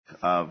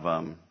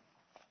of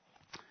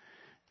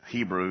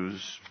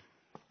Hebrews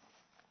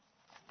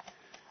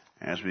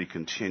as we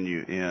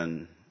continue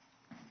in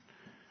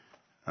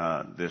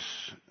this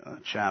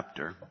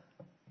chapter.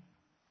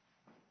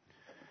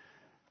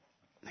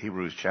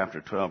 Hebrews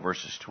chapter 12,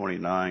 verses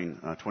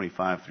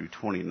 25 through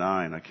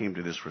 29. I came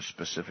to this for a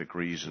specific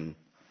reason,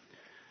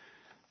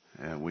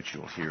 which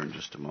you'll hear in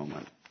just a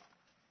moment.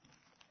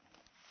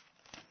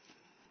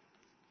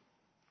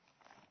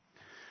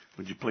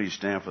 Would you please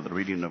stand for the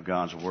reading of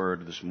God's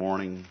Word this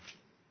morning?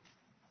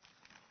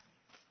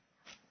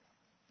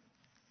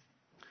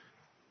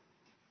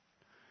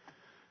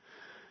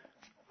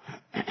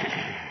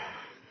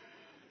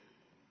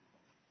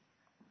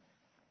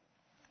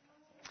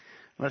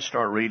 Let's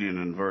start reading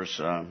in verse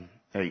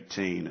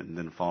 18 and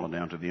then follow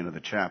down to the end of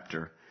the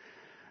chapter.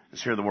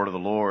 Let's hear the word of the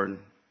Lord.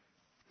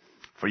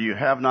 For you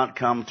have not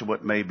come to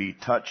what may be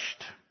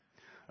touched,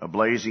 a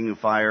blazing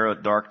fire, a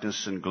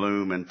darkness and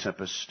gloom and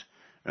tempest,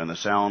 and the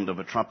sound of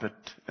a trumpet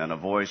and a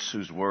voice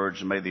whose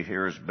words made the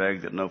hearers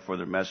beg that no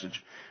further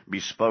message be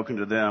spoken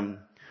to them.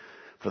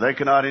 For they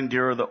cannot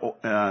endure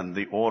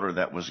the order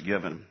that was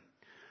given.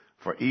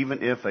 For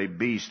even if a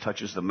beast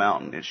touches the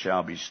mountain, it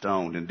shall be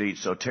stoned. Indeed,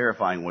 so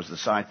terrifying was the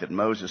sight that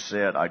Moses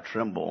said, I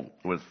tremble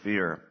with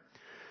fear.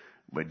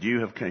 But you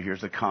have,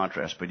 here's the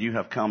contrast, but you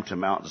have come to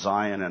Mount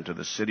Zion and to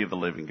the city of the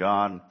living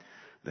God,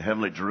 the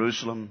heavenly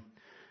Jerusalem,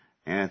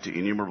 and to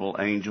innumerable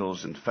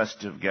angels in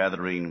festive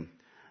gathering,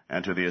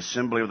 and to the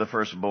assembly of the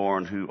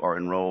firstborn who are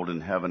enrolled in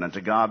heaven, and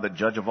to God the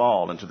judge of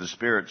all, and to the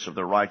spirits of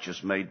the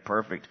righteous made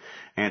perfect,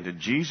 and to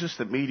Jesus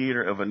the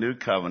mediator of a new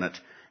covenant,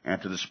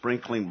 and to the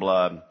sprinkling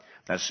blood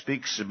that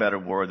speaks a better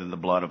word than the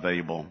blood of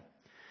Abel.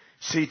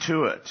 See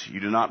to it, you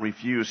do not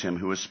refuse him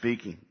who is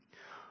speaking.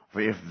 For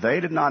if they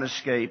did not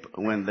escape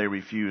when they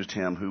refused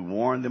him who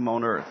warned them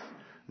on earth,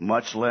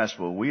 much less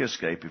will we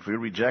escape if we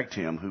reject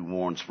him who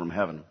warns from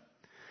heaven.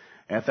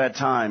 At that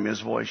time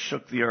his voice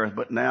shook the earth,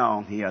 but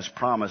now he has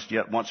promised,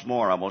 yet once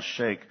more I will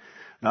shake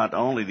not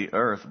only the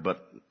earth,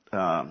 but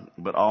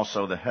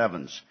also the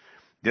heavens.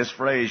 This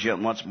phrase, yet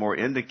once more,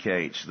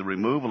 indicates the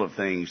removal of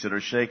things that are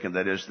shaken,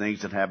 that is,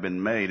 things that have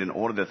been made, in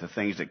order that the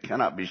things that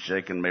cannot be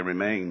shaken may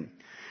remain.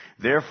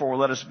 Therefore,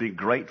 let us be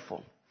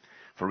grateful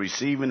for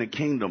receiving a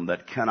kingdom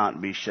that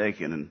cannot be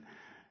shaken,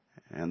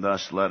 and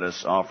thus let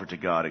us offer to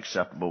God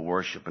acceptable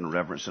worship and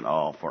reverence and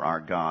awe, for our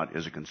God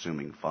is a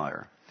consuming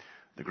fire.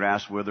 The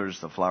grass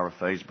withers, the flower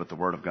fades, but the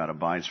word of God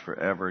abides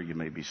forever. You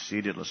may be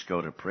seated. Let's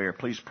go to prayer.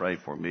 Please pray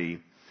for me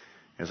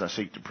as I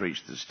seek to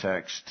preach this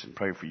text, and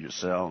pray for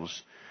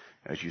yourselves.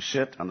 As you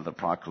sit under the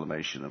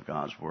proclamation of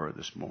God's word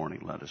this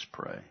morning, let us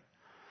pray.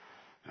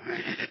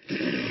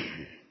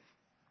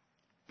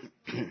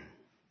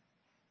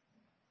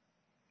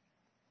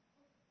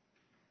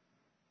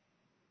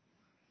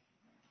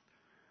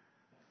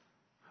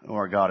 Oh,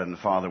 our God and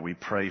Father, we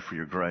pray for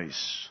your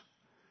grace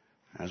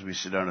as we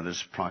sit under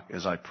this,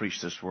 as I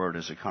preach this word,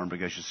 as the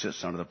congregation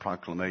sits under the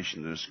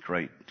proclamation of this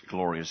great,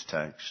 glorious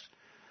text.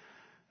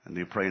 And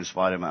we pray in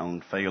spite of my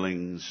own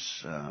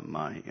failings,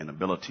 my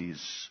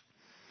inabilities,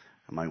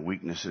 my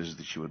weaknesses,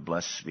 that you would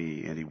bless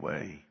me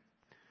anyway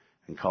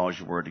and cause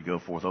your word to go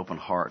forth. Open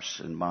hearts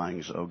and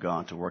minds, O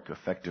God, to work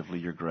effectively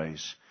your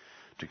grace,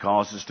 to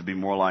cause us to be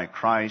more like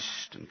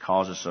Christ, and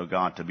cause us, O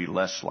God, to be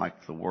less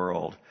like the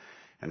world,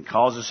 and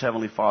cause us,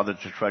 Heavenly Father,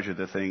 to treasure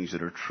the things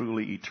that are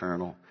truly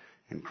eternal.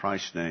 In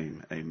Christ's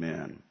name,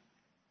 amen.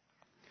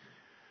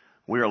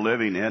 We are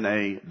living in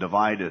a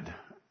divided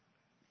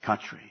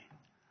country.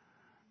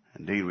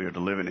 Indeed, we are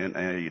living in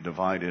a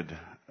divided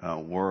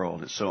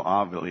world. It's so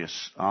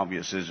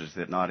obvious is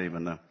that not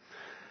even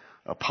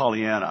a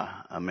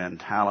Pollyanna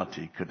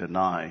mentality could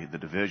deny the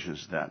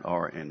divisions that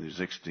are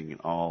existing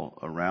all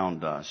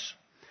around us.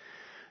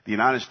 The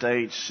United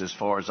States, as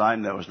far as I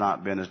know, has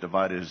not been as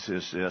divided as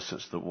this is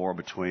since the war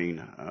between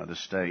the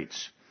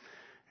states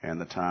and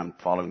the time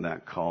following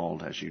that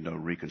called, as you know,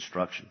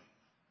 Reconstruction.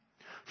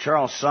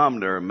 Charles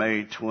Sumner,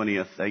 May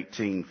 20th,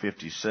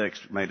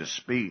 1856, made a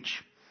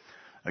speech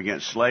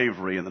against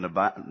slavery, and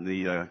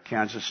the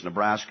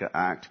Kansas-Nebraska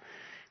Act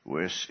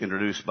was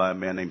introduced by a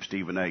man named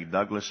Stephen A.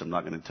 Douglas. I'm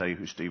not going to tell you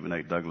who Stephen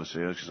A. Douglas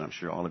is, because I'm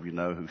sure all of you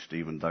know who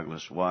Stephen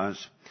Douglas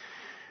was.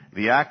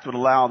 The act would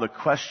allow the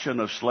question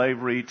of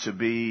slavery to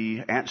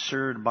be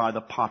answered by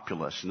the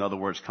populace. In other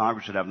words,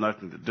 Congress would have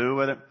nothing to do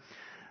with it,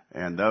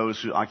 and those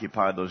who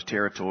occupied those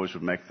territories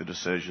would make the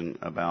decision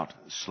about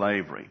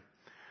slavery.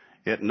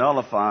 It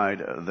nullified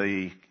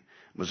the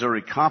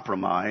Missouri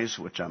Compromise,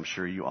 which I'm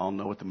sure you all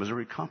know what the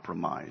Missouri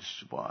Compromise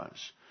was.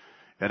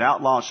 It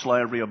outlawed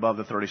slavery above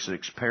the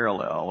 36th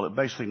parallel. It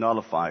basically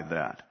nullified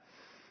that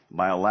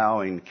by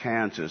allowing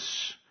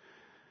Kansas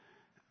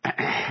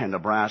and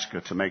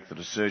Nebraska to make the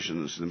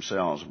decisions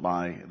themselves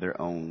by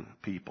their own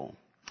people.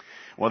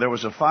 Well, there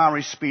was a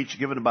fiery speech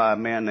given by a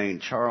man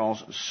named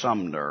Charles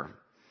Sumner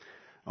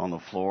on the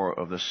floor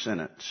of the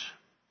Senate.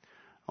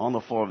 On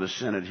the floor of the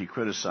Senate, he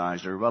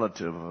criticized a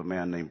relative of a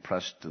man named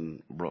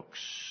Preston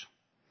Brooks.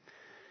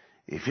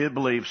 If he had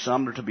believed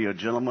Sumner to be a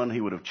gentleman,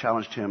 he would have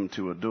challenged him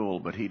to a duel,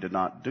 but he did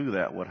not do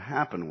that. What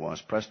happened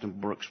was Preston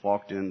Brooks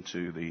walked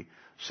into the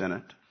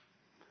Senate.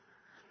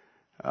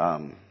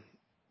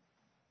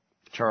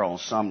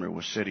 Charles Sumner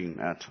was sitting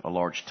at a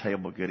large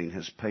table getting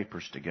his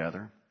papers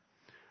together.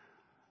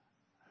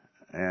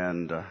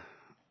 And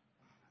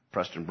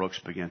Preston Brooks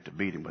began to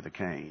beat him with a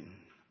cane.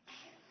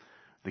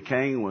 The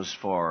cane was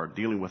for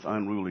dealing with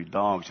unruly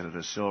dogs that had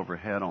a silver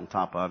head on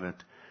top of it.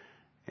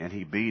 And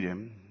he beat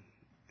him,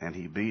 and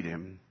he beat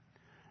him,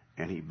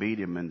 and he beat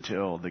him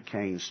until the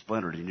cane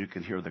splintered, and you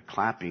could hear the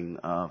clapping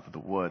of the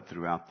wood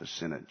throughout the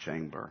Senate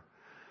chamber.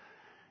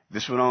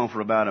 This went on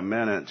for about a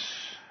minute,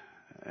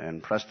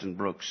 and Preston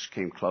Brooks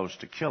came close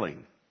to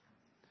killing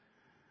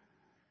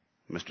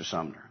Mr.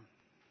 Sumner.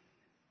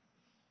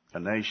 A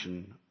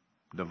nation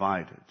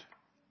divided.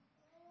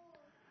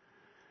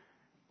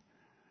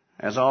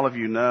 As all of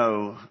you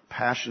know,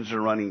 passions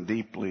are running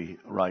deeply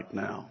right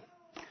now.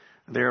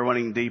 They're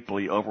running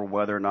deeply over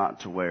whether or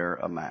not to wear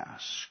a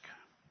mask.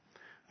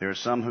 There are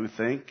some who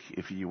think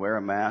if you wear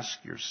a mask,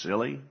 you're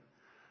silly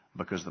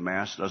because the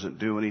mask doesn't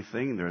do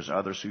anything. There's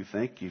others who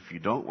think if you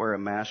don't wear a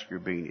mask, you're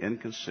being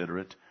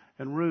inconsiderate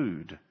and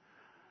rude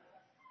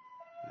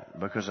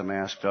because a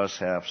mask does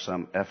have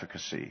some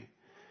efficacy.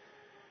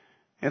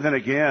 And then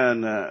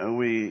again,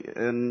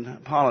 in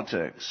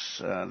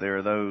politics, there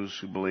are those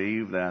who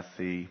believe that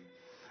the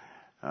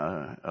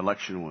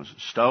election was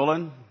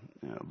stolen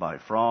by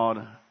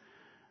fraud.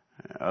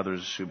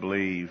 Others who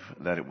believe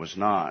that it was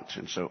not.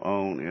 And so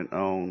on and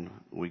on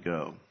we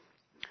go.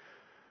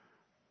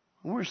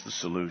 Where's the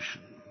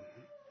solution?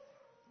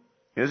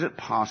 Is it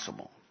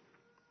possible?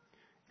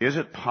 Is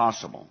it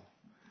possible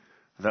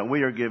that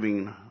we are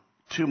giving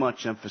too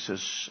much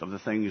emphasis of the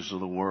things of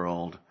the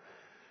world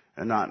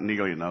and not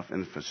nearly enough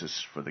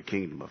emphasis for the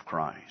kingdom of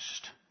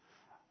Christ?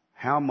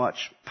 How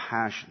much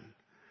passion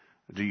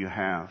do you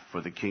have for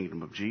the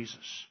kingdom of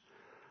Jesus?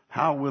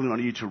 How willing are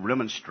you to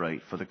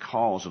remonstrate for the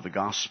cause of the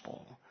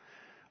gospel?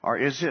 Or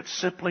is it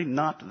simply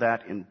not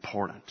that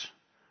important?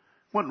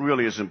 What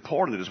really is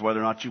important is whether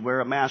or not you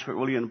wear a mask. What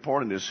really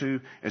important is who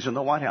is in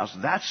the White House.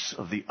 That's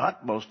of the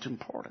utmost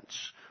importance,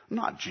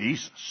 not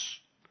Jesus.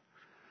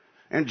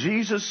 And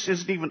Jesus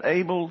isn't even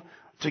able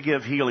to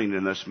give healing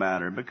in this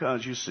matter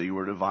because, you see,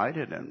 we're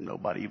divided and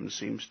nobody even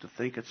seems to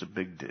think it's a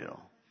big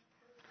deal.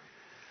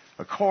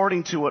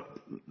 According to what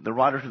the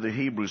writer to the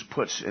Hebrews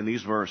puts in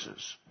these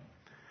verses,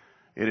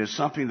 it is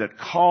something that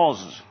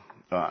calls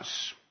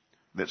us,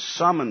 that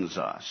summons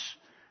us,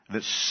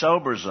 that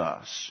sobers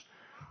us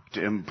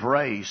to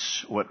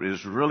embrace what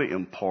is really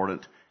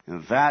important,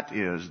 and that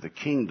is the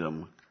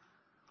kingdom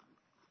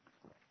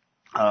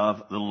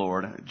of the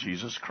Lord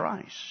Jesus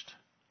Christ.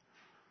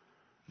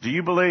 Do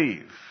you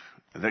believe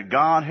that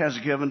God has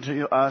given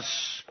to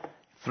us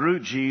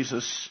through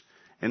Jesus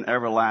an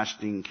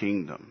everlasting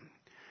kingdom?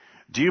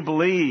 Do you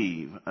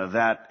believe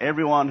that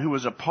everyone who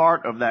is a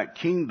part of that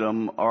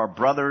kingdom are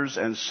brothers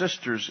and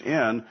sisters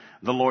in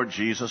the Lord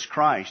Jesus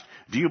Christ?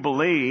 Do you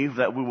believe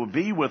that we will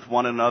be with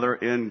one another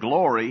in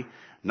glory,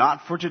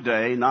 not for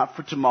today, not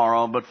for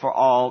tomorrow, but for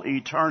all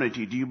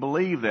eternity? Do you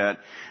believe that?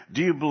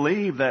 Do you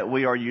believe that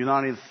we are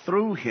united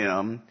through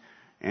Him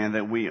and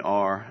that we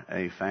are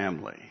a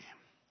family?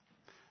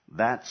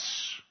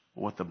 That's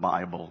what the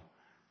Bible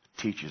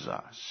teaches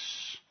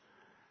us.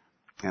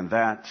 And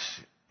that,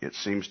 it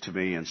seems to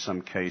me, in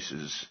some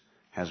cases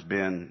has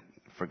been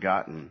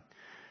forgotten.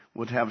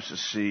 Would have us to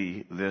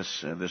see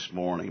this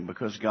morning,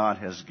 because God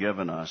has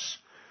given us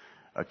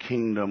a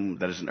kingdom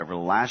that is an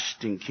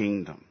everlasting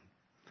kingdom.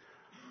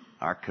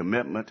 Our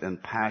commitment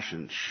and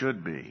passion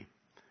should be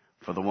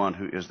for the one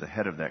who is the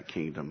head of that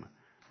kingdom,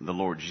 the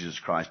Lord Jesus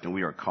Christ, and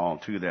we are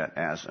called to that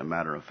as a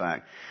matter of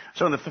fact.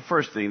 So the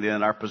first thing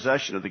then, our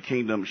possession of the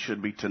kingdom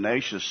should be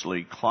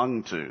tenaciously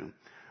clung to,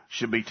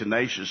 should be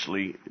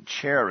tenaciously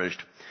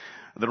cherished.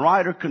 The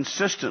writer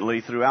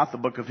consistently throughout the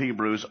book of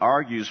Hebrews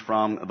argues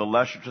from the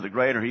lesser to the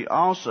greater. He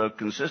also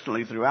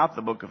consistently throughout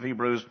the book of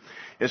Hebrews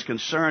is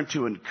concerned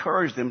to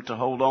encourage them to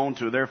hold on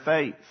to their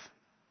faith.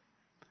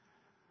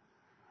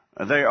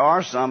 There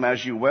are some,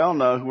 as you well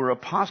know, who are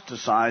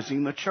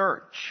apostatizing the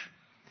church.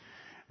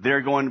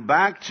 They're going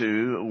back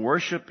to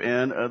worship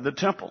in the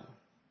temple.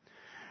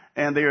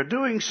 And they are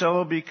doing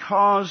so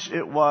because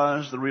it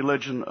was the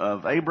religion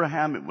of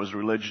Abraham, it was the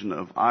religion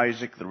of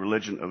Isaac, the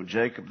religion of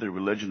Jacob, the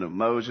religion of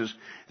Moses,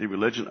 the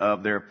religion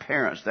of their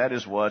parents. That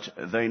is what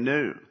they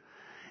knew.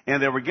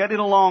 And they were getting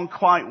along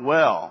quite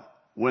well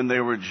when they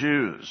were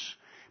Jews.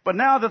 But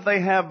now that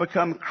they have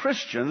become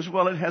Christians,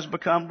 well, it has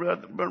become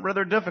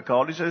rather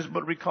difficult. He says,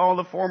 but recall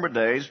the former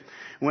days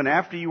when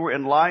after you were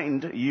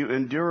enlightened, you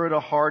endured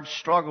a hard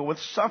struggle with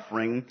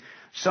suffering,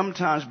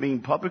 sometimes being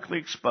publicly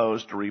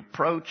exposed to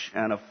reproach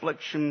and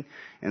affliction,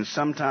 and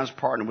sometimes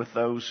partnered with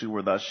those who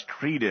were thus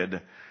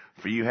treated,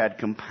 for you had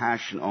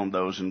compassion on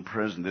those in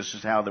prison. This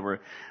is how they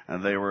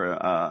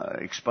were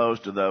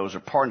exposed to those, or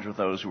partnered with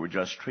those who were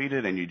just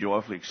treated, and you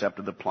joyfully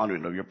accepted the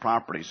plundering of your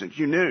property, since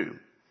you knew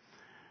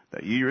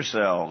that you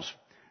yourselves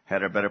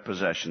had a better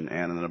possession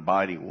and an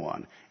abiding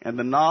one. And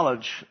the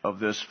knowledge of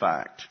this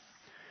fact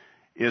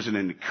is an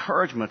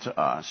encouragement to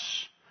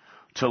us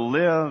to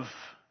live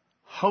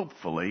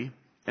hopefully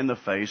in the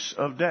face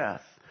of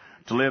death,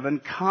 to live in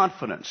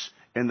confidence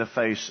in the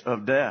face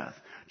of death,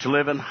 to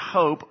live in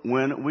hope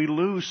when we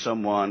lose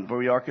someone, where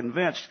we are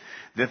convinced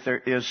that there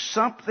is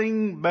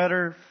something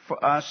better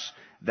for us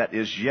that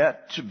is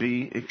yet to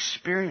be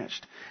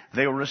experienced.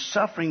 They were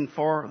suffering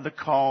for the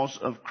cause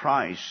of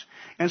Christ,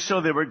 and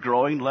so they were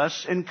growing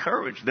less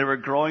encouraged. They were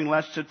growing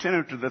less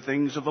attentive to the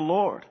things of the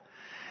Lord.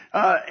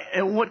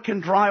 And what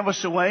can drive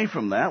us away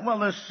from that? Well,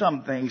 there's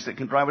some things that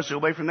can drive us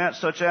away from that,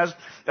 such as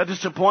a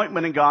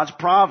disappointment in God's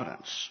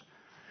providence.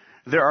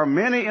 There are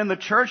many in the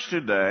church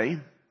today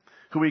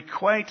who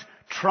equate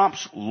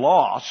Trump's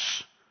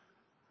loss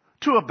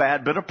to a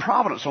bad bit of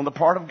providence on the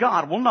part of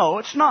God. Well, no,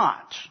 it's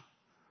not.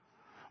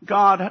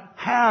 God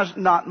has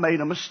not made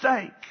a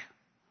mistake.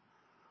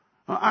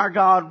 Our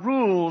God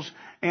rules,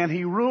 and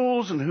He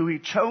rules, and who He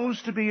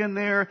chose to be in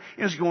there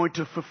is going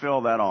to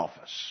fulfill that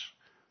office.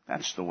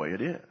 That's the way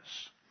it is.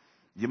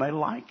 You may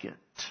like it.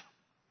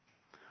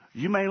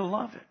 You may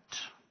love it.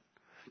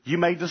 You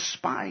may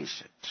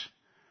despise it.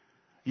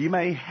 You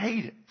may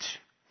hate it.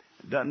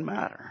 It doesn't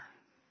matter.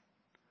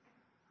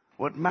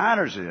 What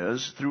matters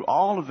is, through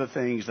all of the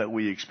things that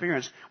we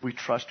experience, we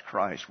trust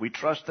Christ. We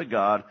trust the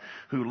God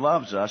who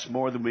loves us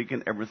more than we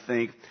can ever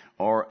think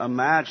or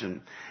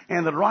imagine.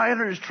 And the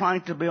writer is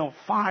trying to build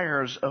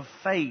fires of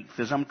faith,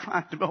 as I'm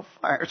trying to build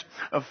fires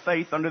of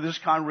faith under this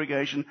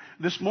congregation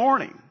this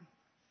morning.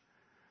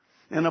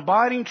 An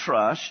abiding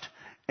trust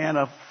and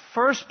a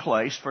first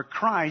place for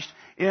Christ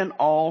in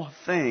all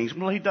things.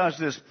 Well, he does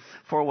this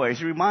four ways.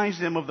 He reminds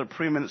them of the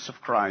preeminence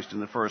of Christ in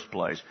the first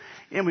place.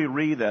 And we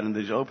read that in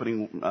these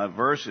opening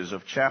verses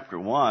of chapter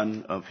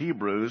 1 of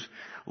Hebrews.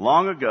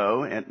 Long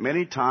ago, and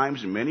many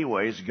times in many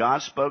ways,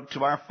 God spoke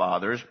to our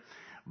fathers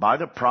by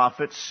the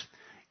prophets.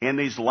 In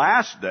these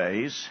last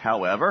days,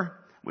 however,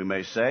 we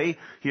may say,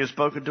 He has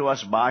spoken to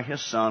us by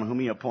His Son,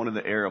 whom He appointed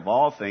the heir of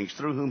all things,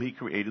 through whom He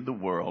created the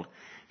world.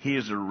 He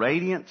is the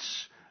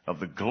radiance of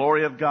the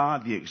glory of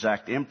God, the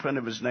exact imprint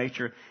of His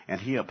nature,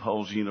 and He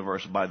upholds the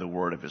universe by the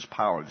word of His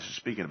power. This is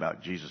speaking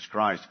about Jesus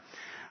Christ.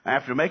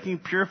 After making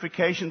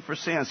purification for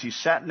sins, He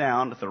sat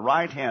down at the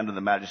right hand of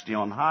the Majesty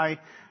on high,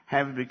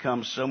 having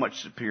become so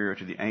much superior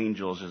to the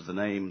angels as the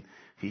name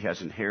He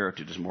has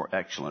inherited is more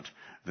excellent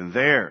than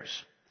theirs.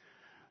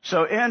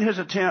 So in His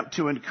attempt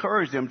to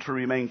encourage them to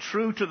remain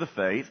true to the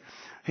faith,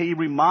 He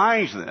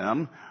reminds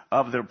them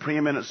of the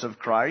preeminence of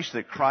Christ,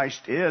 that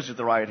Christ is at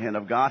the right hand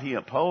of God. He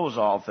upholds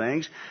all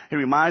things. He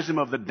reminds them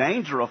of the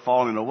danger of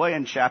falling away.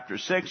 In chapter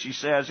 6, he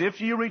says,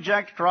 if you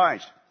reject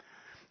Christ,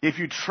 if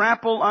you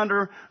trample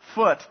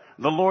underfoot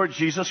the Lord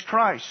Jesus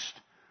Christ,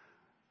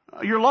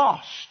 you're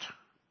lost.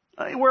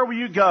 Where will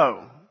you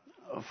go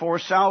for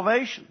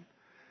salvation?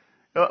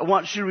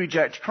 Once you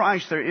reject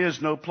Christ, there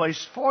is no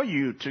place for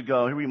you to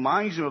go. He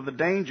reminds you of the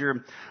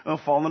danger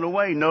of falling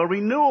away. No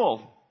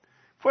renewal.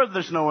 For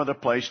there's no other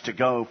place to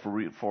go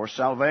for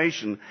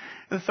salvation.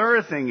 The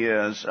third thing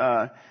is,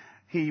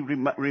 he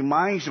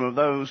reminds them of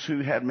those who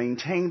had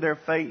maintained their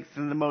faith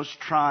in the most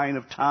trying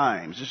of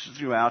times. This is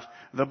throughout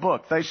the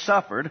book. They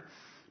suffered,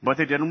 but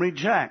they didn't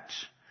reject.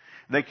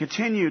 They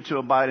continued to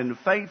abide in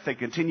faith. They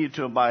continued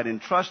to abide in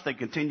trust. They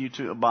continued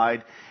to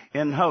abide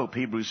in hope.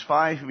 Hebrews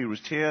 5,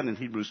 Hebrews 10, and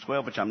Hebrews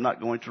 12, which I'm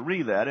not going to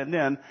read that. And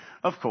then,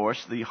 of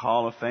course, the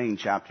Hall of Fame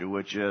chapter,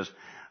 which is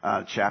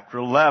chapter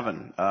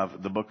 11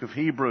 of the book of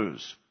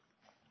Hebrews.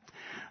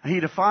 He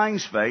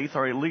defines faith,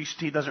 or at least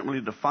he doesn't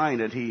really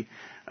define it. He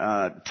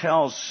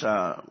tells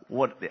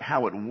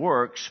how it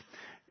works.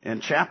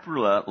 In chapter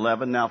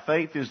 11, now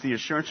faith is the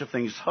assurance of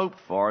things hoped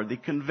for, the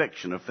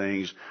conviction of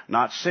things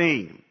not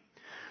seen.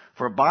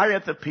 For by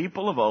it the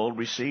people of old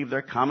received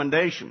their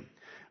commendation.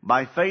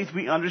 By faith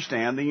we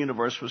understand the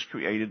universe was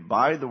created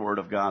by the word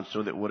of God,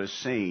 so that what is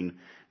seen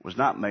was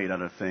not made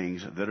out of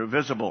things that are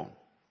visible.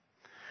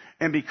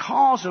 And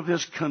because of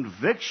this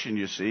conviction,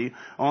 you see,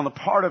 on the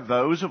part of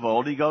those of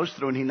old, he goes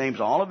through and he names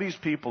all of these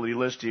people he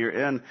lists here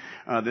in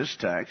this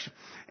text,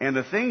 and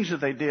the things that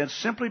they did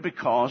simply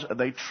because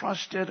they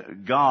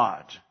trusted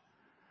God.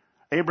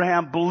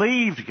 Abraham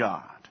believed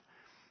God.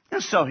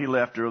 And so he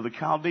left Ur of the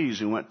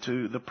Chaldees and went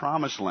to the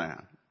Promised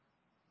Land.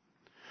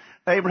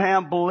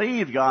 Abraham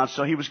believed God,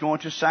 so he was going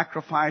to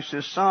sacrifice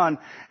his son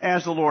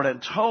as the Lord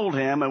had told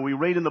him. And we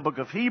read in the book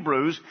of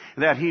Hebrews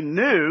that he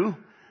knew,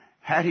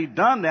 had he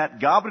done that,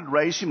 God would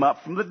raise him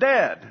up from the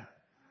dead.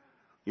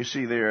 You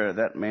see there,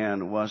 that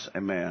man was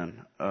a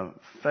man of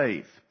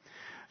faith.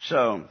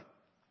 So,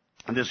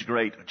 this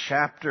great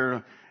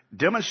chapter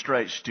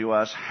demonstrates to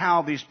us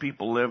how these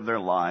people lived their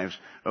lives,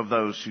 of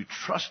those who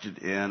trusted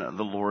in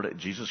the Lord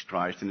Jesus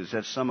Christ. And it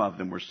said some of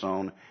them were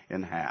sown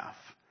in half.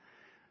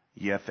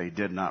 Yet they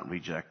did not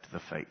reject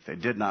the faith. They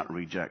did not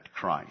reject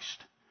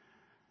Christ.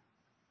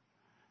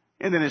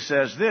 And then it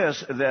says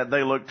this, that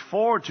they looked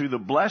forward to the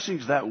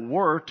blessings that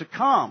were to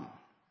come.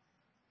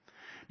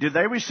 Did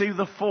they receive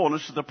the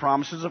fullness of the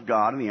promises of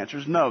God? And the answer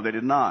is no, they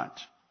did not.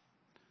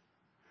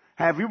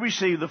 Have you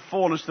received the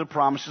fullness of the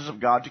promises of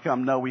God to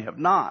come? No, we have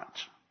not.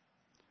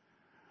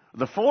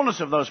 The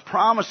fullness of those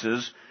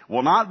promises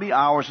will not be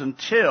ours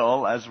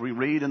until, as we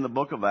read in the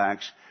book of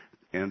Acts,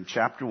 in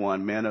chapter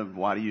 1, men of,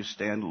 why do you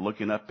stand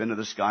looking up into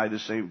the sky to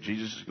say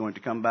Jesus is going to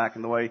come back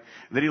in the way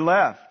that he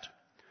left?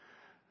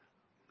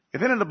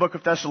 And then in the book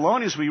of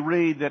Thessalonians, we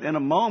read that in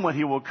a moment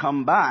he will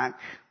come back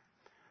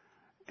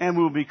and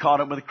we will be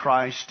caught up with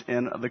Christ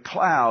in the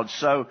clouds.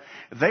 So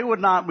they would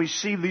not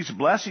receive these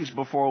blessings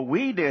before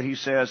we did, he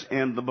says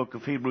in the book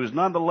of Hebrews.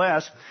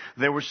 Nonetheless,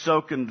 they were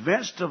so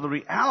convinced of the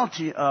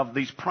reality of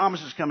these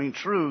promises coming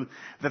true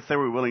that they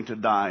were willing to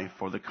die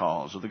for the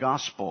cause of the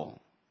gospel.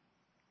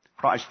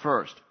 Christ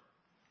first,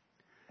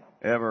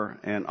 ever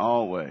and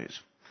always.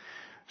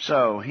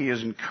 So he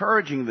is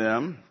encouraging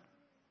them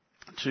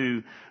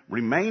to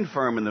remain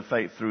firm in the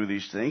faith through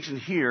these things. And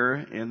here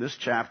in this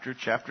chapter,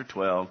 chapter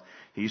 12,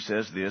 he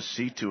says this,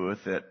 see to it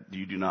that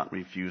you do not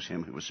refuse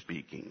him who is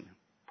speaking.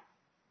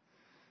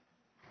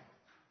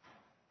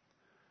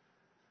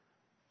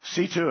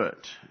 See to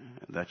it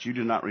that you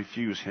do not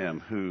refuse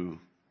him who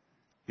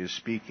is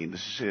speaking.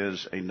 This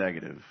is a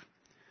negative,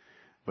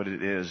 but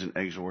it is an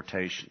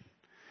exhortation.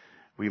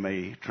 We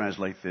may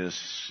translate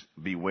this,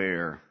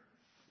 beware,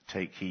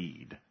 take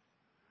heed.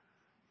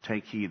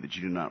 Take heed that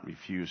you do not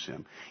refuse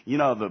him. You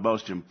know, the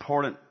most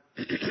important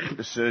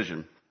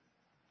decision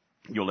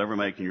you'll ever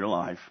make in your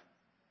life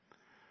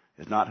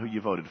is not who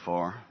you voted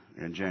for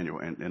in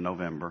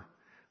November,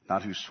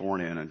 not who's sworn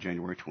in on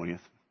January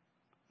 20th.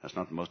 That's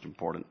not the most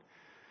important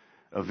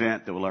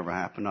event that will ever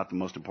happen, not the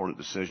most important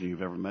decision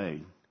you've ever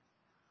made.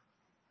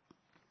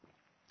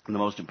 And the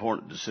most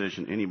important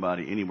decision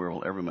anybody anywhere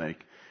will ever make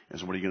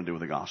is, what are you going to do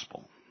with the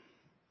gospel?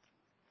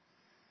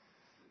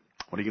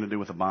 What are you going to do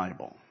with the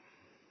Bible?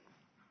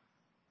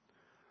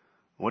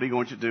 What are you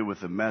going to do with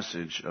the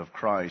message of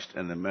Christ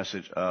and the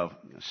message of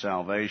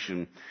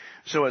salvation?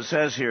 So it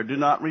says here, do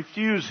not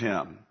refuse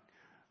him.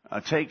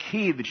 Take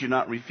heed that you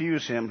not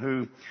refuse him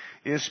who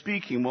is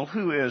speaking. Well,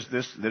 who is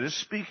this that is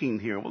speaking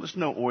here? Well, it's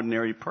no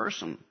ordinary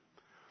person.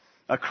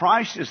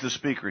 Christ is the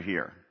speaker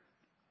here.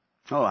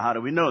 Oh, how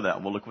do we know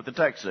that? Well, look what the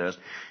text says.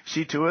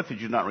 See to it that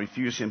you do not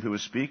refuse him who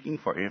is speaking,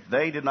 for if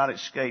they did not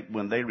escape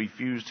when they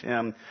refused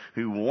him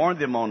who warned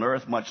them on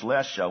earth, much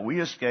less shall we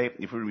escape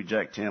if we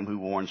reject him who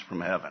warns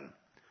from heaven.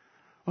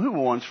 Well, who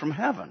warns from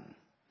heaven?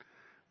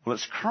 Well,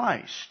 it's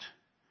Christ.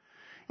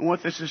 And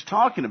what this is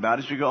talking about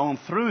as we go on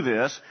through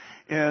this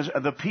is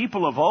the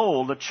people of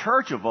old, the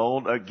church of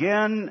old,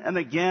 again and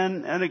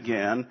again and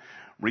again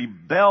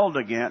rebelled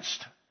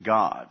against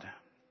God.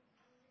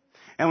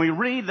 And we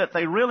read that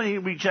they really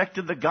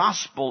rejected the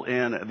gospel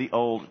in the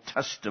Old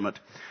Testament.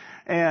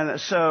 And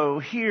so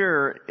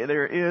here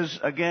there is,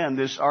 again,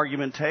 this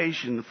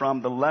argumentation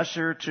from the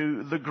lesser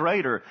to the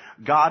greater.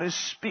 God is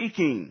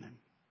speaking.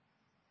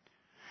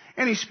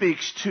 And he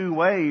speaks two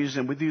ways,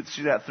 and we do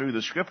see that through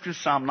the scriptures.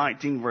 Psalm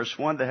 19, verse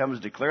 1, the heavens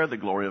declare the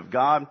glory of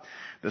God.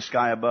 The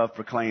sky above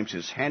proclaims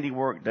his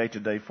handiwork. Day to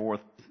day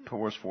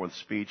pours forth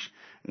speech.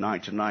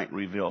 Night to night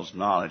reveals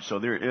knowledge. So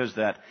there is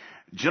that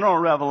general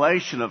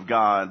revelation of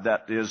God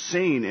that is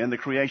seen in the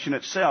creation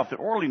itself, the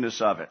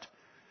orderliness of it.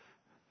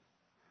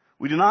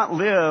 We do not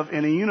live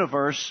in a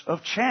universe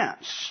of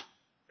chance.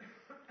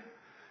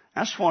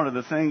 That's one of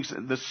the things,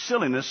 the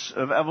silliness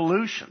of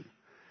evolution.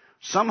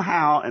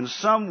 Somehow, in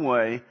some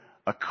way,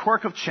 a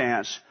quirk of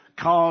chance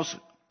caused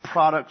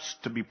products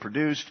to be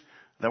produced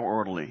that were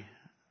orderly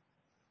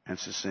and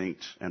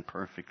succinct and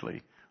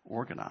perfectly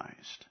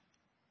organized.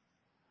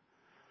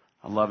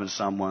 I love in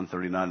Psalm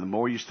 139, the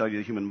more you study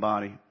the human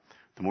body,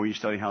 the more you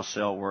study how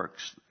cell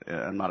works.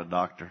 I'm not a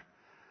doctor.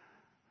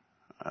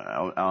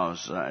 I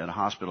was at a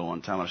hospital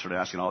one time. I started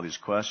asking all these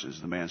questions.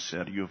 The man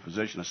said, are you a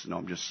physician? I said, no,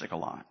 I'm just sick a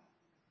lot.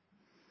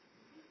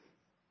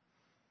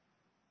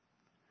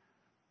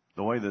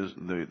 The way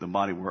the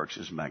body works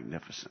is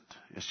magnificent.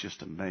 It's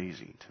just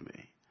amazing to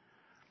me.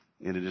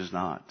 And it is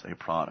not a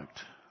product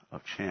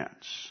of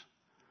chance.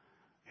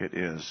 It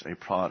is a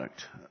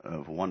product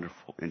of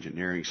wonderful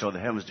engineering. So the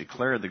heavens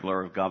declare the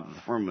glory of God, but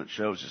the firmament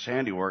shows his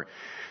handiwork.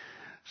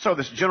 So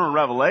this general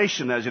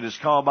revelation, as it is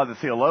called by the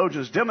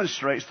theologians,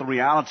 demonstrates the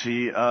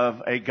reality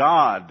of a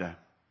God.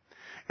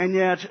 And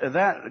yet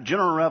that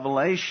general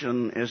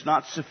revelation is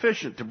not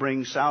sufficient to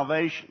bring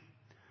salvation.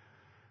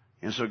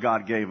 And so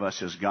God gave us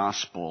his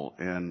gospel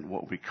in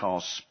what we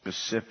call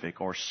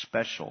specific or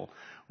special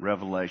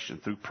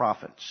revelation through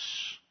prophets,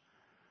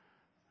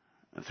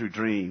 through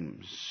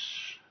dreams,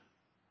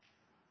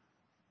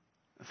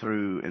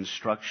 through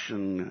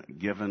instruction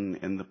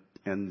given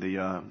in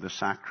the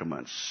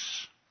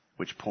sacraments,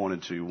 which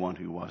pointed to one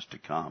who was to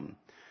come.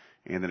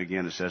 And then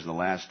again it says in the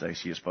last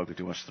days he has spoken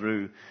to us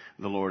through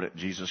the Lord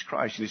Jesus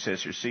Christ. And he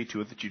says here, see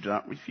to it that you do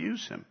not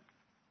refuse him.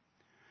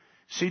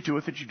 See to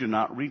it that you do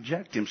not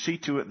reject him. See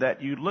to it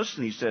that you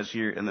listen, he says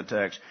here in the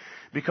text.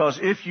 Because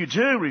if you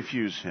do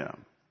refuse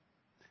him,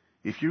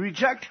 if you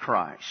reject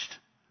Christ,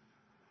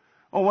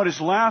 well, what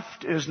is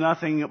left is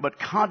nothing but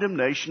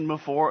condemnation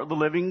before the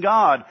living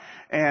God.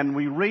 And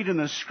we read in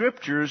the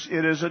scriptures,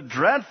 it is a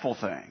dreadful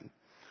thing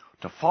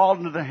to fall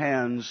into the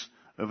hands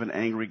of an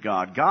angry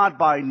God. God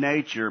by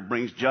nature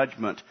brings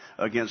judgment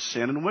against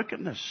sin and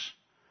wickedness.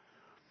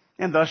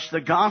 And thus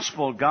the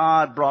gospel,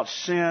 God brought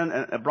sin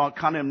and brought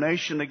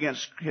condemnation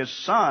against His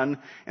Son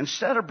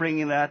instead of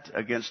bringing that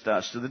against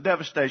us, to the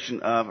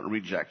devastation of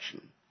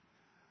rejection.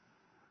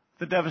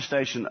 The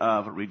devastation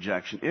of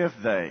rejection. If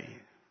they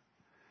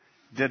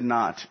did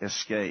not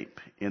escape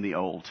in the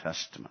Old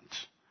Testament,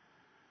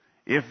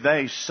 if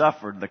they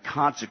suffered the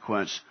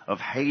consequence of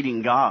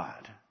hating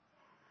God,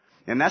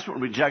 and that's what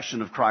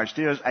rejection of Christ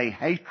is, a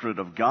hatred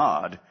of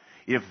God,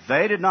 if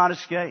they did not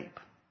escape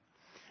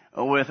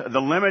with the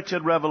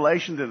limited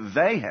revelation that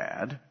they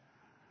had,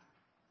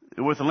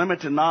 with the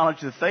limited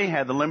knowledge that they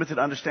had, the limited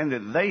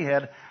understanding that they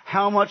had,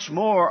 how much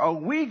more are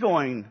we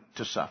going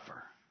to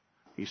suffer?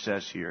 He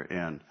says here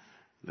in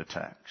the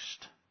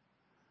text.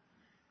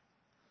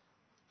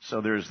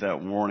 So there's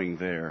that warning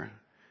there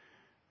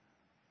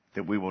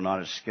that we will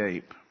not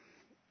escape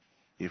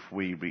if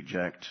we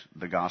reject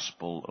the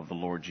gospel of the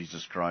Lord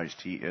Jesus Christ.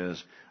 He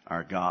is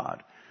our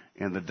God.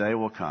 And the day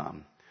will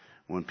come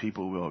when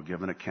people will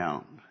give an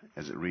account,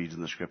 as it reads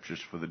in the Scriptures,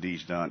 for the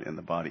deeds done in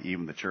the body,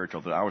 even the church,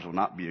 although ours will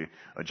not be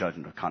a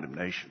judgment of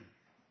condemnation.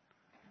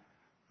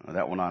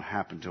 That will not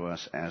happen to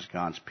us as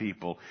God's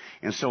people.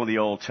 And so in the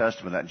Old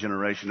Testament, that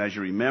generation, as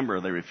you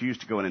remember, they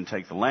refused to go in and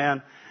take the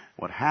land.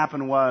 What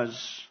happened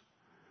was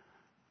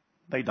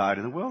they died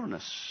in the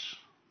wilderness.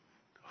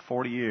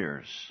 40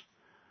 years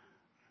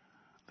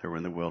they were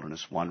in the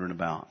wilderness, wandering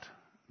about,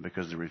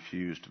 because they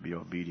refused to be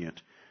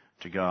obedient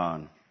to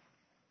God.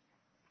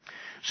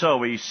 So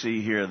we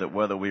see here that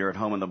whether we are at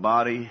home in the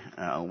body,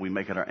 we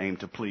make it our aim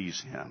to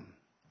please Him.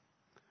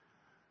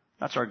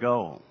 That's our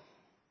goal.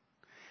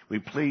 We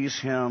please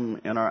Him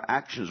in our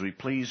actions. We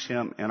please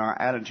Him in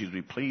our attitudes.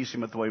 We please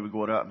Him in the way we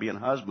go about being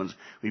husbands.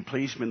 We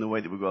please Him in the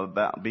way that we go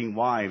about being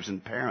wives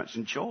and parents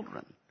and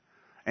children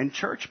and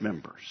church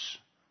members.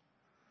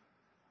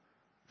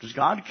 Does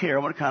God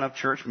care what kind of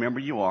church member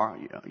you are?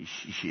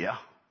 Yeah,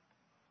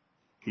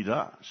 He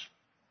does.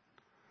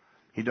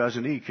 He does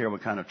indeed care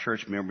what kind of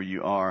church member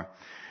you are.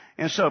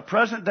 And so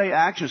present day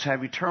actions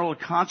have eternal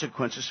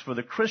consequences for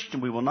the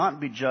Christian. We will not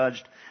be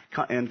judged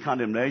in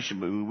condemnation,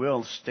 but we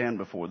will stand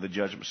before the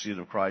judgment seat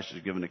of Christ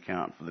and give an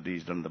account for the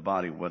deeds done in the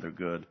body, whether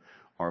good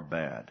or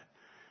bad.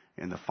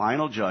 In the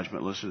final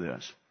judgment, listen to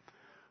this.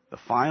 The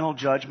final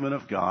judgment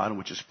of God,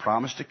 which is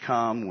promised to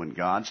come when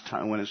God's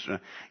time, when it's,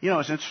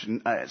 it's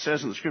interesting. It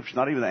says in the Scriptures,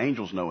 not even the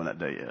angels know when that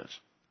day is.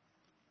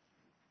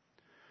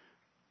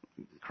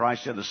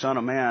 Christ said, the Son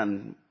of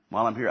Man,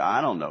 while I'm here,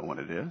 I don't know when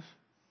it is.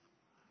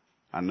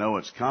 I know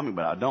it's coming,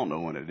 but I don't know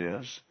when it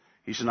is.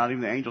 He said, not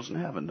even the angels in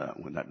heaven know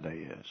when that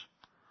day is.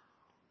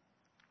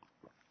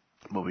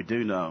 But we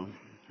do know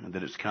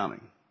that it's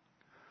coming.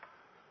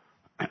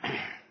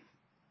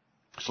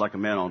 It's like a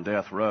man on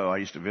death row. I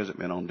used to visit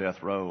men on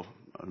death row.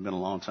 It's been a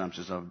long time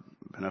since I've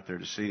been up there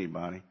to see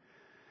anybody.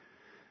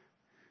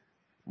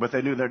 But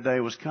they knew their day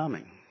was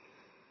coming.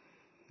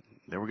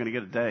 They were going to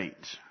get a date.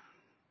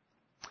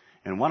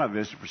 And one I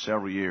visited for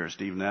several years,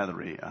 Steve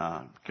Nethery,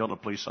 killed a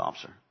police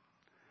officer.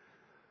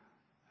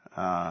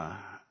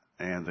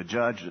 And the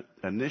judge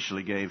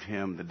initially gave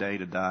him the day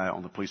to die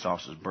on the police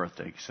officer's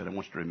birthday. He said, I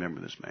want you to remember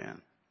this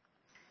man.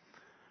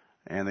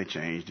 And they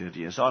changed it.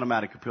 It's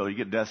automatic appeal. You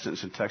get death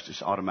sentence in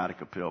Texas,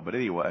 automatic appeal. But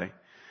anyway,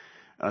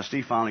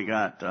 Steve finally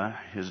got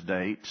his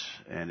date,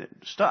 and it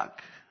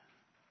stuck.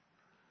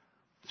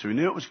 So he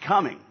knew it was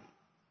coming.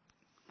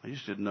 He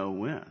just didn't know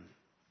when.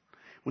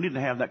 We need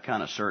to have that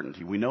kind of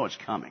certainty. We know it's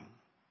coming,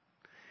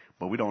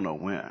 but we don't know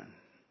when.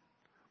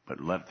 But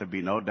let there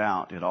be no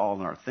doubt at all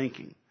in our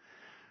thinking.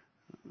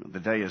 The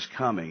day is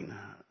coming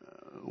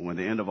when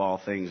the end of all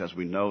things as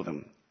we know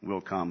them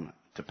will come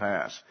to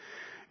pass.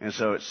 And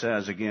so it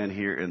says again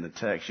here in the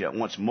text, yet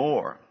once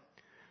more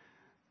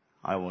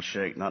I will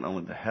shake not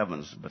only the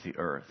heavens but the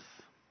earth.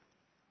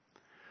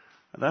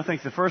 And I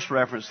think the first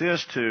reference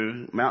is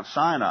to Mount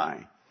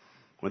Sinai,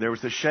 where there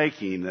was the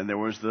shaking and there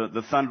was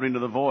the thundering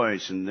of the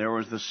voice and there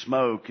was the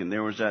smoke and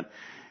there was that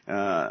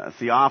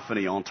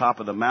theophany on top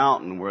of the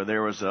mountain where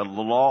there was a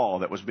law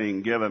that was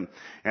being given,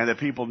 and the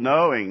people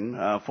knowing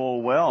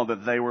full well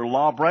that they were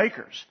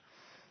lawbreakers.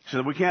 He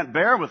said, we can't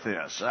bear with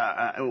this.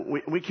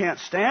 We can't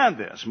stand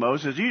this.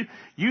 Moses,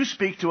 you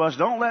speak to us.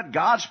 Don't let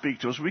God speak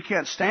to us. We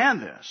can't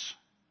stand this.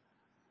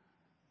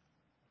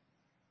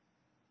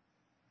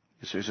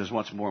 So he says,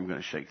 once more I'm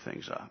going to shake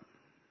things up.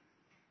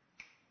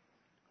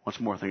 Once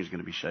more things are going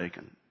to be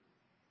shaken.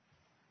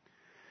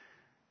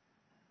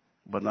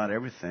 But not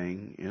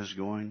everything is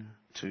going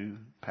to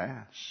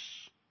pass.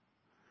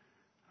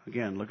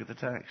 Again, look at the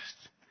text.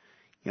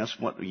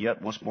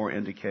 Yet once more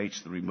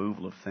indicates the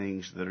removal of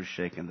things that are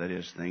shaken, that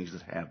is, things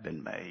that have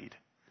been made.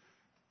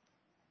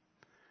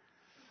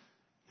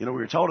 We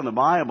were told in the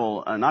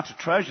Bible not to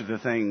treasure the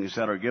things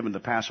that are given to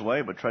pass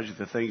away, but treasure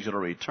the things that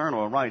are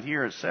eternal. And right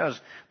here it says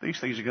these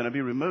things are going to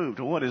be removed.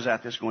 Well, what is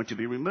that that's going to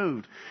be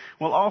removed?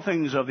 Well, all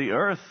things of the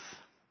earth,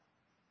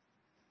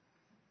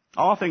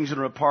 all things that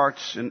are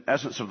parts in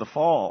essence of the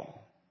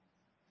fall,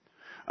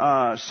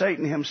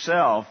 Satan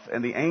himself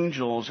and the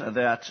angels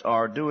that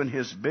are doing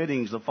his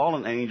biddings, the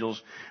fallen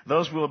angels,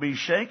 those will be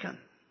shaken.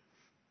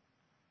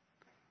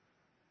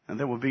 And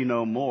there will be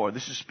no more.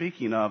 This is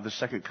speaking of the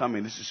second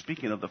coming. This is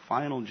speaking of the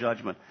final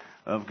judgment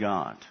of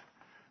God.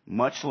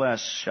 Much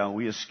less shall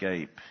we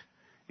escape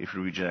if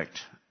we reject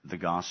the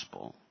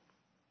gospel.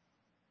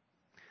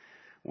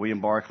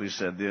 William Barclay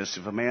said this: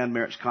 if a man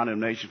merits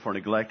condemnation for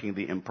neglecting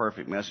the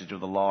imperfect message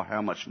of the law,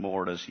 how much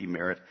more does he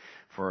merit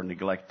for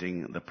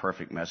neglecting the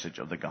perfect message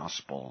of the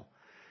gospel?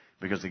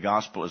 Because the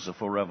gospel is the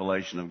full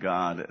revelation of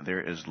God,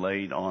 there is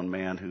laid on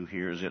man who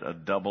hears it a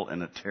double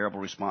and a terrible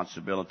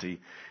responsibility,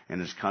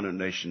 and his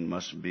condemnation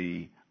must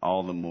be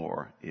all the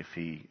more if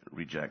he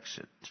rejects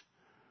it.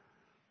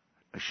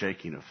 A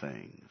shaking of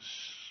things.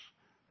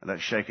 And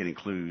that shaking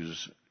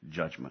includes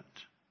judgment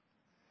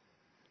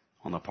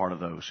on the part of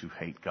those who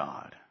hate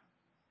God.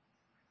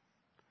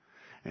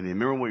 And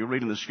remember what you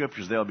read in the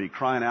scriptures, they'll be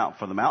crying out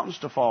for the mountains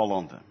to fall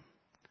on them.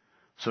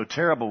 So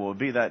terrible will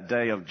be that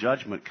day of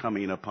judgment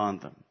coming upon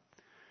them.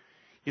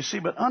 You see,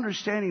 but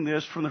understanding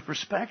this from the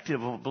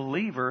perspective of a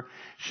believer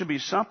should be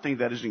something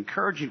that is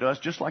encouraging to us,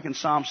 just like in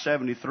Psalm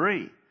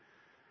 73.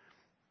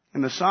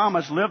 And the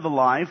psalmist lived the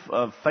life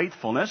of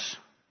faithfulness.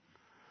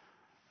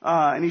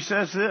 And he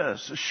says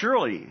this: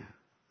 surely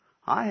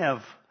I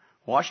have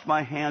washed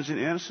my hands in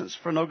innocence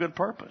for no good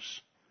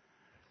purpose.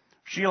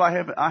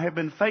 Sheila, I have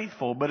been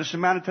faithful, but it's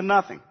amounted to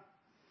nothing.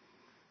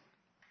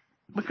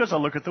 Because I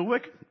look at the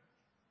wicked,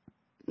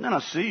 and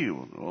I see,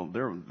 well,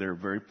 they're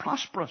very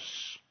prosperous.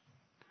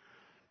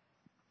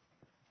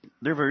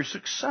 They're very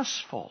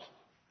successful.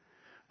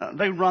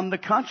 They run the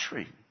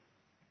country.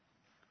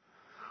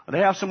 They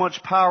have so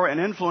much power and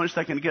influence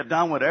they can get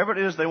done whatever it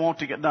is they want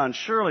to get done.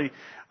 Surely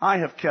I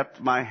have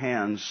kept my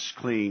hands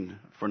clean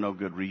for no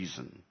good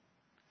reason.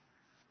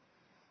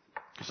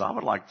 Because I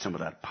would like some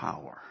of that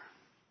power.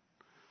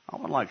 I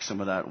would like some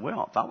of that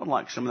wealth. I would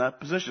like some of that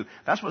position.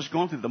 That's what's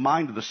going through the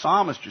mind of the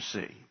psalmist, you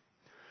see.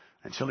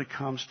 Until he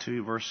comes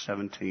to verse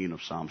 17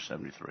 of Psalm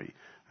 73.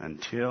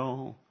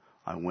 Until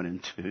I went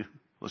into,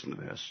 listen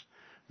to this,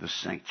 the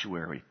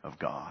sanctuary of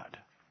God.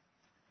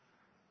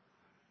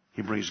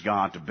 He brings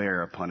God to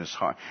bear upon his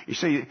heart. You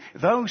see,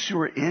 those who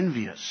are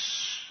envious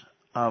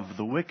of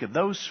the wicked,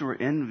 those who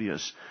are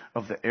envious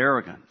of the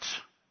arrogant,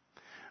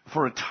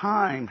 for a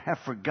time have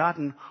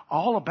forgotten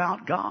all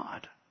about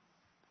God.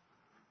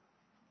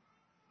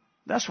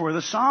 That's where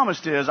the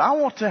psalmist is. I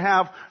want to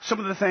have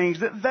some of the things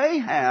that they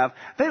have.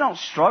 They don't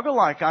struggle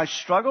like I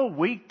struggle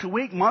week to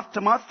week, month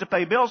to month to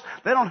pay bills.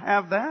 They don't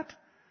have that.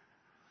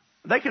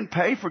 They can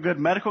pay for good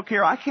medical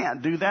care. I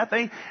can't do that.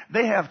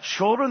 They have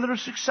children that are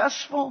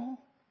successful.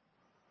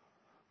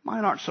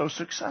 Mine aren't so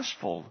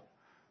successful.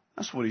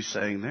 That's what he's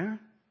saying there.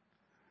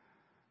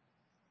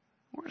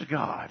 Where's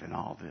God in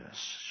all this?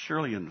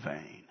 Surely in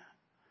vain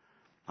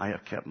I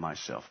have kept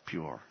myself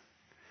pure.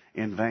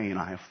 In vain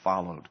I have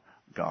followed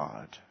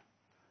God.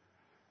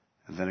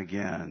 And then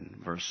again,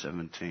 verse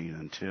 17,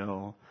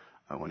 until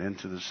I went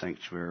into the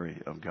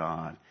sanctuary of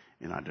God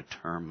and I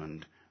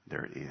determined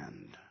their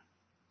end.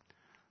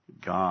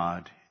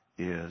 God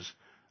is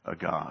a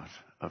God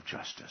of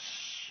justice.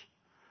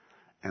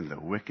 And the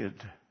wicked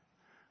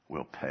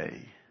will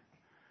pay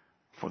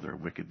for their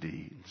wicked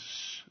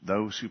deeds.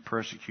 Those who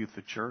persecute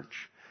the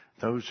church,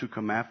 those who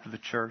come after the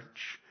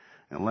church,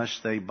 unless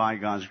they, by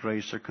God's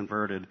grace, are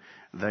converted,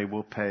 they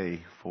will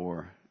pay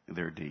for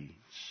their deeds.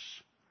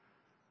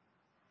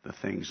 The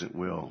things that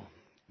will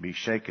be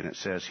shaken, it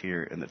says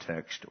here in the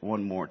text,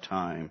 one more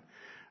time,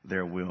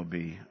 there will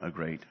be a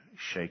great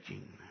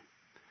shaking.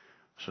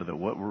 So that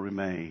what will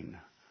remain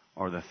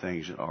are the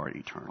things that are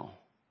eternal.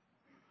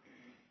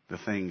 The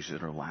things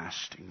that are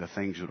lasting. The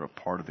things that are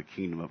part of the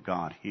kingdom of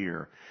God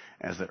here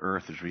as the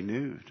earth is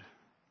renewed.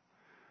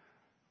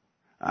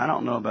 I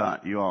don't know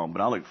about you all,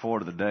 but I look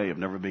forward to the day of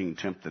never being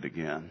tempted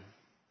again.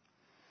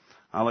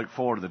 I look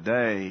forward to the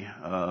day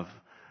of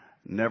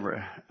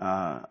never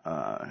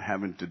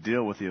having to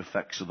deal with the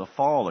effects of the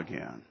fall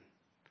again.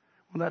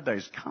 Well, that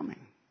day's coming.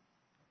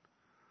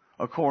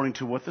 According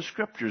to what the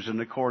scriptures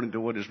and according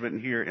to what is written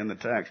here in the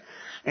text.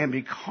 And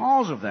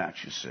because of that,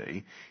 you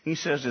see, he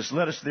says this: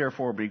 let us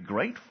therefore be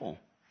grateful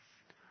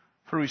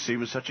for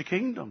receiving such a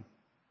kingdom.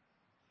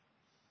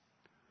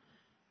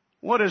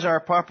 What is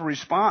our proper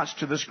response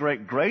to this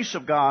great grace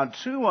of God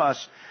to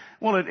us?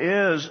 Well, it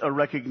is a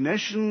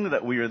recognition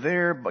that we are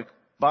there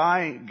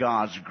by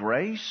God's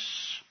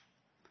grace.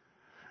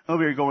 And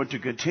we are going to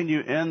continue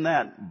in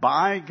that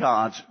by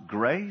God's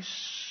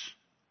grace.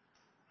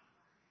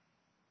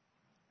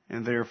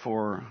 And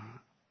therefore,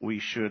 we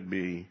should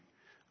be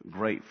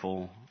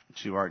grateful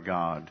to our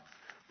God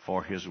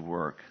for his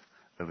work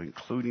of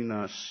including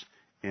us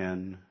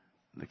in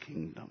the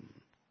kingdom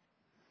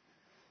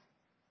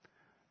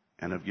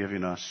and of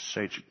giving us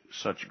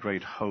such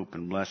great hope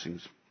and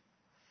blessings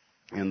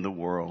in the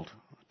world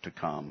to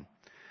come.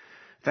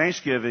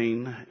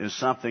 Thanksgiving is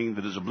something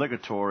that is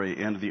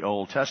obligatory in the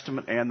Old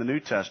Testament and the New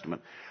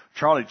Testament.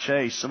 Charlie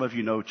Chase, some of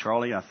you know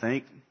Charlie, I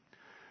think,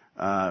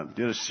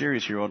 did a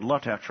series here. I'd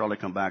love to have Charlie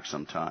come back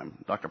sometime.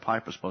 Dr.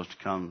 Pipe is supposed to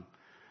come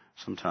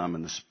sometime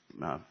in this,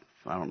 I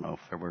don't know,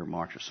 February,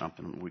 March or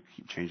something. We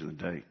keep changing the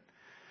date.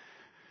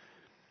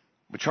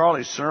 But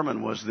Charlie's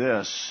sermon was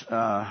this,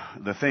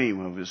 the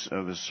theme of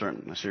his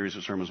sermon, a series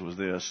of sermons was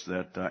this,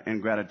 that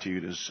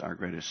ingratitude is our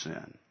greatest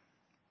sin.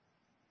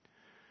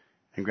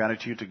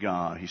 Ingratitude to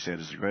God, he said,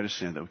 is the greatest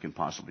sin that we can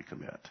possibly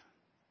commit.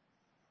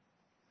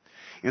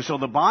 And so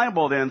the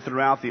Bible then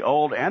throughout the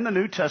Old and the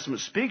New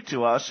Testament speak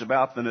to us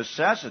about the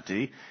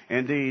necessity,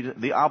 indeed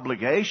the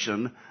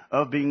obligation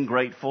of being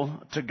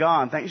grateful to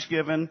God.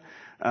 Thanksgiving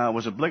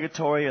was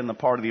obligatory in the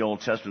part of the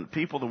Old Testament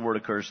people. The word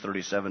occurs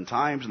 37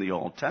 times in the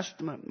Old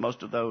Testament,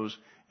 most of those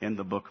in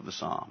the book of the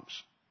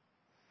Psalms.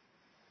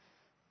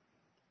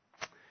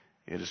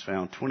 It is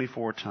found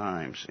 24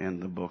 times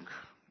in the book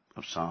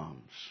of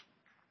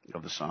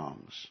the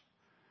Psalms.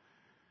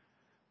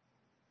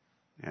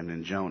 And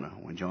in Jonah,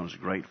 when Jonah's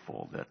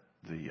grateful that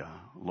the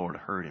Lord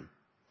heard him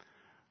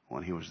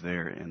when he was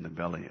there in the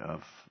belly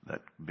of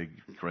that big,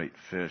 great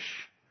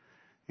fish,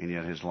 and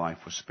yet his life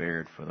was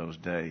spared for those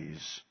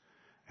days,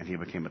 and he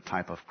became a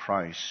type of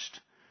Christ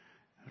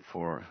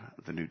for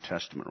the New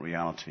Testament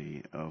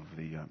reality of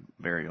the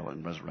burial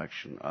and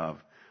resurrection of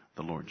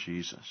the Lord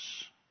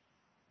Jesus.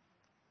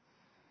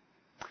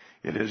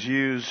 It is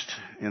used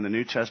in the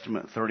New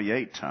Testament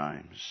 38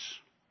 times,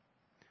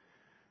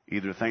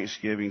 either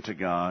thanksgiving to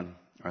God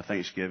or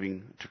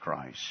thanksgiving to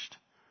Christ.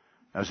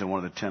 That was when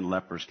one of the 10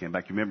 lepers came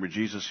back. You remember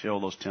Jesus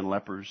healed those 10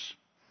 lepers?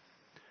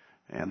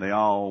 And they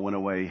all went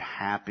away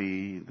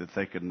happy that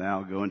they could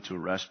now go into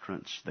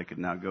restaurants. They could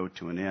now go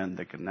to an inn.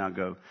 They could now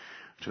go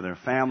to their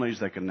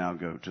families. They could now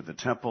go to the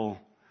temple.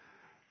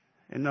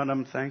 And none of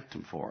them thanked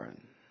him for it,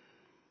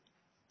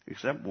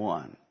 except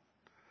one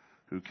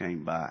who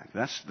came back.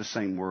 That's the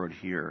same word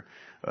here,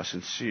 a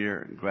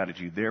sincere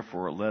gratitude.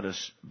 Therefore, let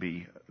us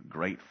be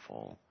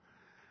grateful.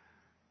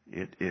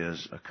 It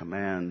is a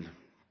command,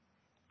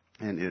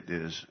 and it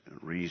is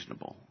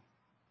reasonable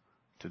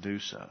to do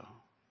so.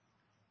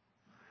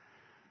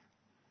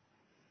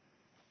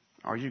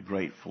 Are you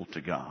grateful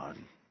to God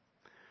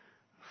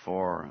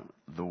for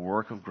the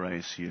work of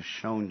grace He has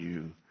shown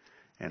you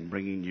and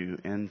bringing you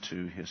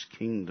into His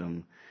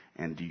kingdom?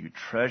 And do you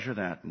treasure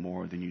that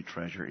more than you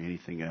treasure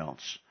anything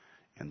else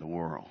in the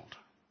world?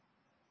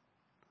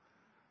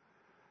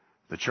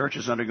 The church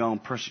has undergone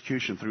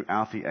persecution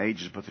throughout the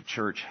ages, but the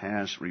church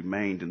has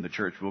remained, and the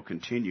church will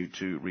continue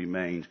to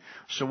remain.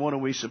 So what are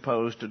we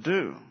supposed to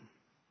do?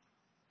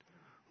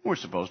 We're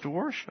supposed to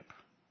worship.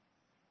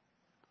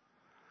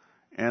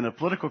 In a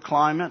political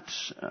climate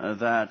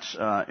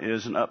that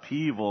is an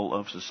upheaval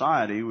of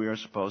society, we are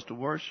supposed to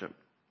worship.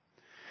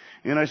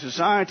 In a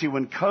society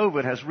when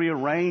COVID has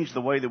rearranged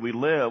the way that we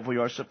live, we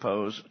are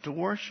supposed to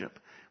worship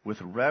with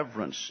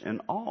reverence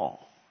and awe.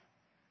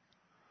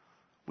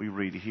 We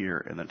read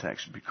here in the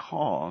text,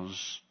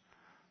 because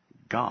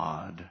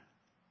God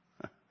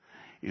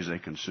is a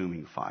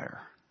consuming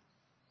fire.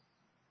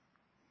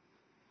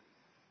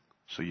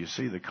 So you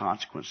see, the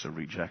consequence of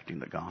rejecting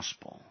the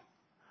gospel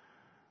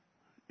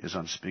is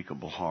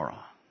unspeakable horror.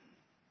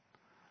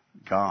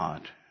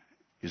 God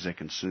is a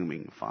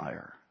consuming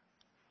fire.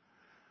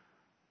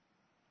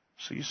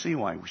 So you see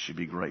why we should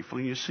be grateful,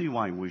 and you see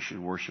why we should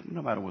worship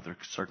no matter what the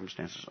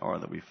circumstances are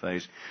that we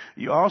face.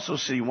 You also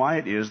see why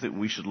it is that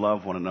we should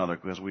love one another,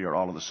 because we are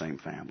all of the same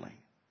family.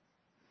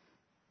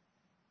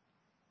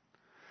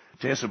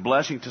 It's a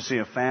blessing to see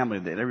a family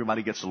that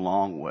everybody gets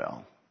along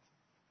well.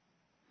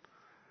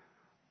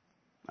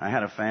 I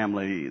had a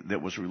family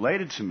that was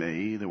related to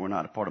me. They were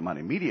not a part of my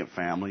immediate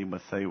family,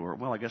 but they were,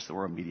 well, I guess they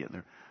were immediate.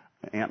 They're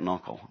aunt and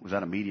uncle. Was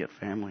that immediate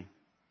family?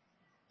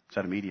 Is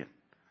that immediate?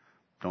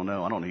 Don't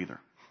know. I don't either.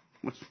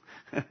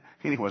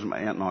 Anyway, it was my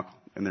aunt and uncle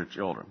and their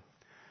children.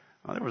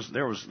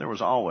 There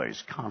was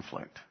always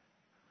conflict,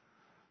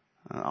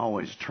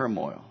 always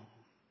turmoil.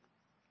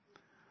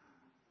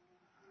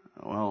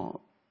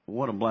 Well,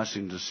 what a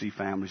blessing to see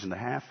families and to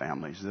have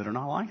families that are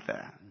not like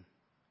that.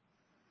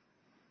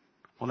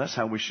 Well, that's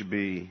how we should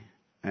be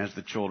as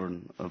the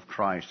children of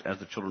Christ, as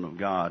the children of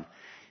God.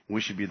 We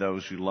should be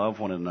those who love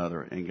one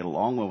another and get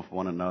along with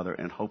one another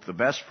and hope the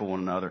best for one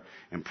another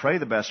and pray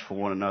the best for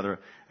one another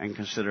and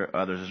consider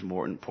others as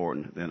more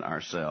important than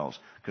ourselves,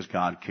 because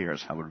God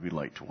cares how we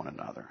relate to one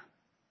another.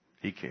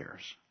 He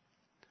cares.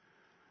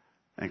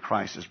 And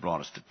Christ has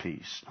brought us to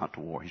peace, not to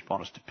war. He's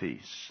brought us to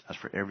peace. As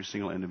for every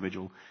single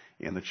individual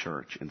in the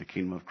church, in the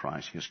kingdom of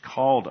Christ, He has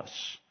called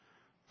us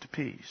to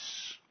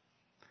peace.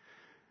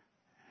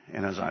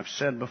 And as I've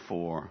said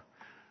before,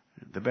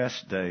 the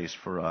best days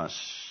for us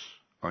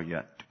are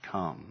yet to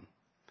come.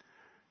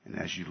 And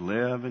as you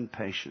live in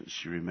patience,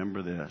 you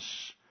remember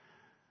this.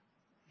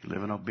 You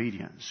live in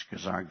obedience,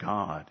 because our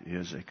God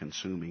is a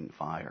consuming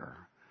fire,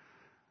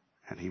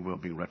 and He will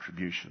bring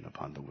retribution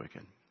upon the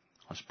wicked.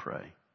 Let's pray.